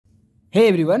Hey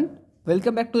everyone,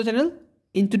 welcome back to the channel.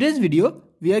 In today's video,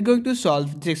 we are going to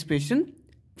solve this expression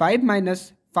 5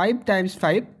 minus 5 times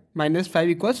 5 minus 5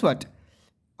 equals what?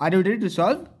 Are you ready to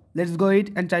solve? Let's go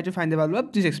ahead and try to find the value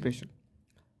of this expression.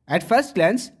 At first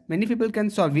glance, many people can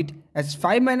solve it as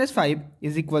 5 minus 5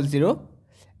 is equal 0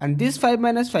 and this 5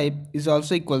 minus 5 is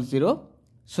also equal 0.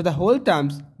 So the whole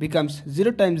terms becomes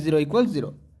 0 times 0 equals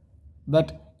 0.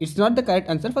 But it's not the correct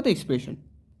answer for the expression,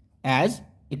 as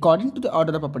according to the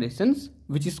order of operations,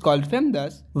 which is called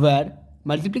PEMDAS, where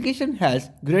multiplication has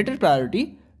greater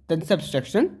priority than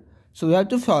subtraction, so we have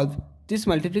to solve this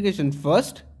multiplication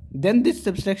first, then this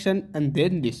subtraction, and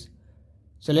then this.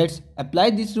 So let's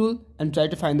apply this rule and try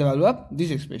to find the value of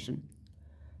this expression.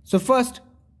 So first,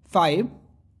 5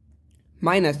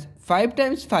 minus 5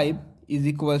 times 5 is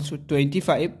equals to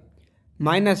 25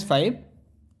 minus 5.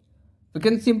 We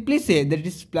can simply say that it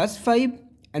is plus 5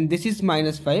 and this is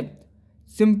minus 5.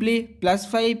 Simply plus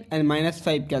 5 and minus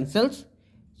 5 cancels.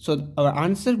 So our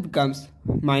answer becomes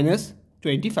minus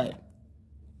 25.